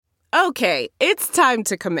Okay, it's time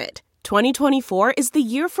to commit. 2024 is the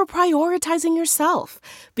year for prioritizing yourself.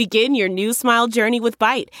 Begin your new smile journey with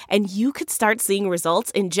Byte, and you could start seeing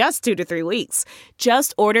results in just 2 to 3 weeks.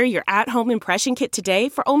 Just order your at-home impression kit today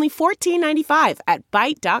for only $14.95 at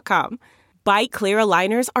Byte.com. Byte Clear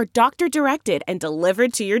aligners are doctor-directed and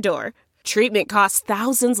delivered to your door. Treatment costs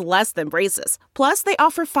thousands less than braces. Plus, they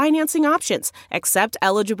offer financing options, accept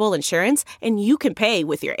eligible insurance, and you can pay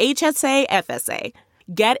with your HSA, FSA.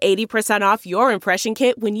 Get 80% off your impression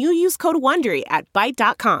kit when you use code WONDERY at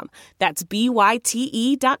Byte.com. That's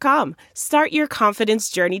BYTE.com. Start your confidence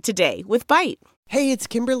journey today with Byte. Hey, it's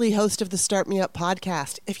Kimberly, host of the Start Me Up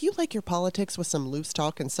podcast. If you like your politics with some loose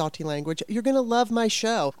talk and salty language, you're going to love my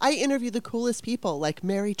show. I interview the coolest people like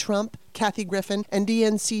Mary Trump, Kathy Griffin, and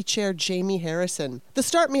DNC Chair Jamie Harrison. The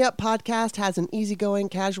Start Me Up podcast has an easygoing,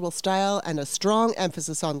 casual style and a strong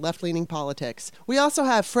emphasis on left-leaning politics. We also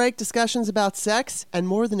have frank discussions about sex and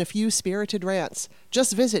more than a few spirited rants.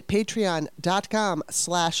 Just visit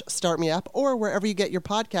patreon.com/startmeup or wherever you get your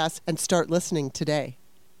podcasts and start listening today.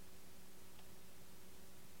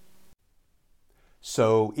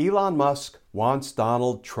 So Elon Musk wants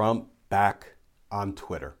Donald Trump back on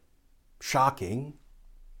Twitter. Shocking?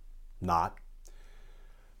 Not.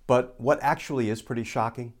 But what actually is pretty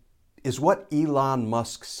shocking is what Elon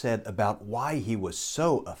Musk said about why he was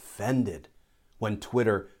so offended when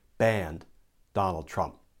Twitter banned Donald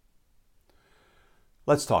Trump.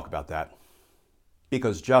 Let's talk about that,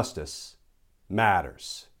 because justice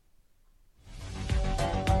matters.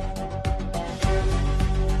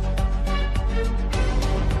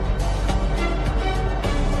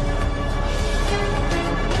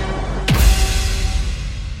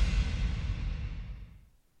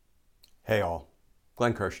 Hey all,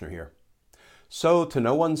 Glenn Kirshner here. So, to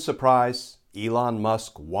no one's surprise, Elon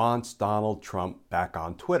Musk wants Donald Trump back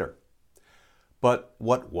on Twitter. But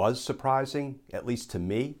what was surprising, at least to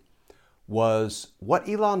me, was what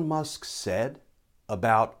Elon Musk said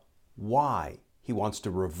about why he wants to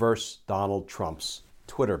reverse Donald Trump's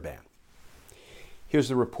Twitter ban. Here's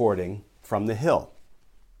the reporting from The Hill.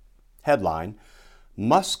 Headline: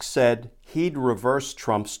 Musk said he'd reverse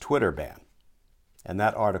Trump's Twitter ban. And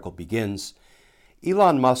that article begins,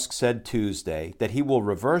 Elon Musk said Tuesday that he will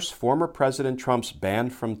reverse former President Trump's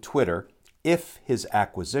ban from Twitter if his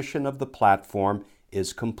acquisition of the platform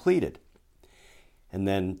is completed. And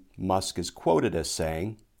then Musk is quoted as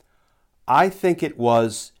saying, I think it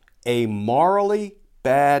was a morally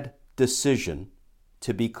bad decision,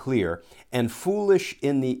 to be clear, and foolish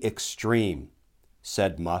in the extreme,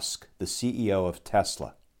 said Musk, the CEO of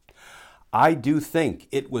Tesla. I do think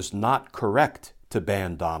it was not correct to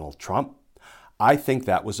ban Donald Trump. I think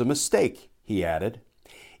that was a mistake, he added.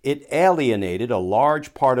 It alienated a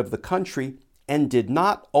large part of the country and did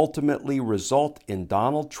not ultimately result in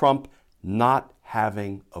Donald Trump not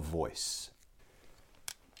having a voice.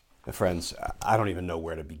 Now, friends, I don't even know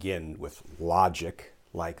where to begin with logic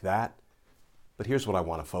like that, but here's what I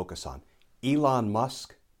want to focus on. Elon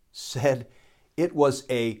Musk said it was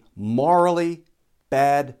a morally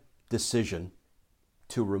bad decision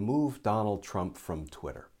to remove Donald Trump from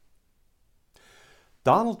Twitter.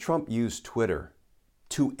 Donald Trump used Twitter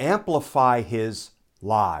to amplify his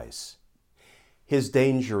lies, his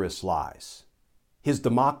dangerous lies, his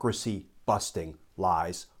democracy-busting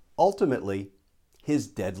lies, ultimately his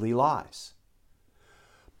deadly lies.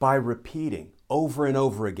 By repeating over and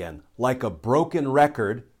over again, like a broken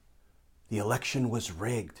record, the election was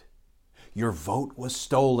rigged, your vote was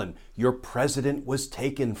stolen, your president was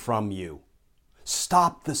taken from you.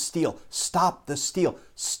 Stop the steal, stop the steal,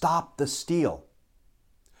 stop the steal.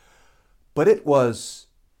 But it was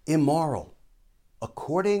immoral,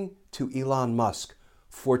 according to Elon Musk,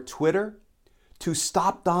 for Twitter to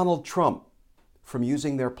stop Donald Trump from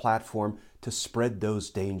using their platform to spread those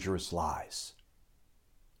dangerous lies.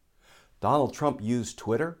 Donald Trump used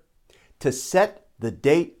Twitter to set the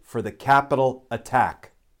date for the Capitol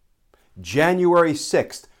attack. January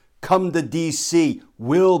 6th, come to D.C.,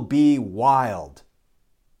 will be wild.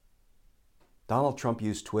 Donald Trump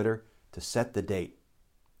used Twitter to set the date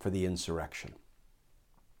for the insurrection.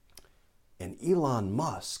 And Elon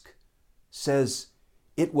Musk says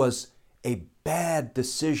it was a bad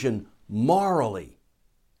decision morally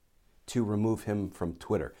to remove him from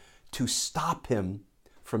Twitter, to stop him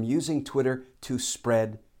from using Twitter to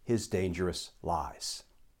spread his dangerous lies.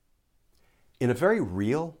 In a very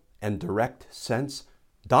real and direct sense,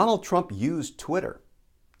 Donald Trump used Twitter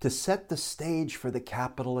to set the stage for the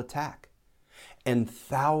Capitol attack. And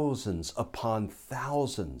thousands upon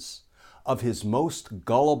thousands of his most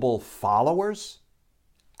gullible followers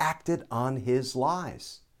acted on his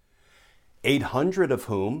lies. 800 of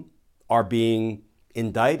whom are being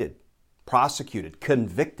indicted, prosecuted,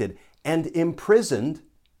 convicted, and imprisoned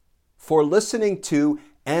for listening to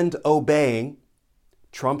and obeying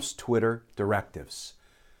Trump's Twitter directives.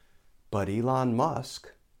 But Elon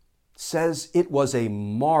Musk says it was a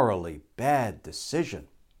morally bad decision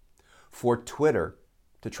for Twitter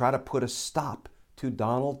to try to put a stop to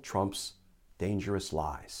Donald Trump's dangerous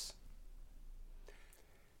lies.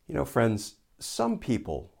 You know, friends, some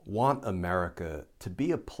people want America to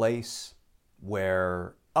be a place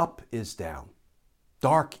where up is down,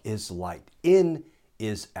 dark is light, in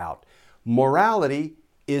is out, morality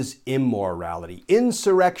is immorality,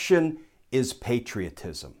 insurrection is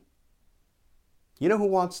patriotism. You know who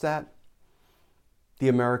wants that? The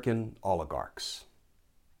American oligarchs,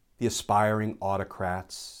 the aspiring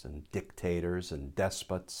autocrats and dictators and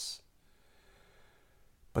despots.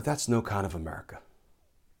 But that's no kind of America.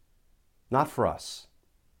 Not for us.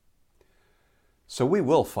 So we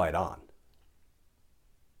will fight on.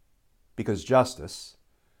 Because justice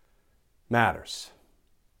matters.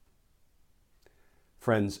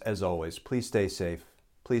 Friends, as always, please stay safe,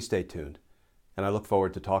 please stay tuned, and I look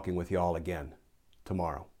forward to talking with you all again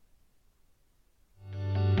tomorrow.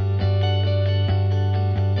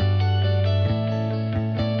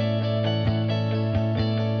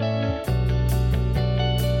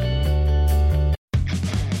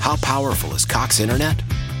 How powerful is Cox Internet?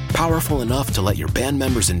 Powerful enough to let your band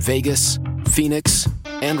members in Vegas, Phoenix,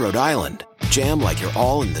 and Rhode Island jam like you're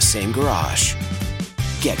all in the same garage.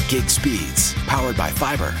 Get gig speeds powered by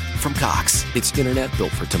fiber from Cox. It's internet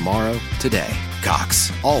built for tomorrow, today.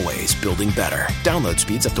 Cox, always building better. Download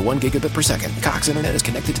speeds up to 1 gigabit per second. Cox Internet is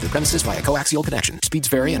connected to the premises via coaxial connection. Speeds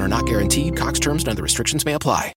vary and are not guaranteed. Cox terms and other restrictions may apply.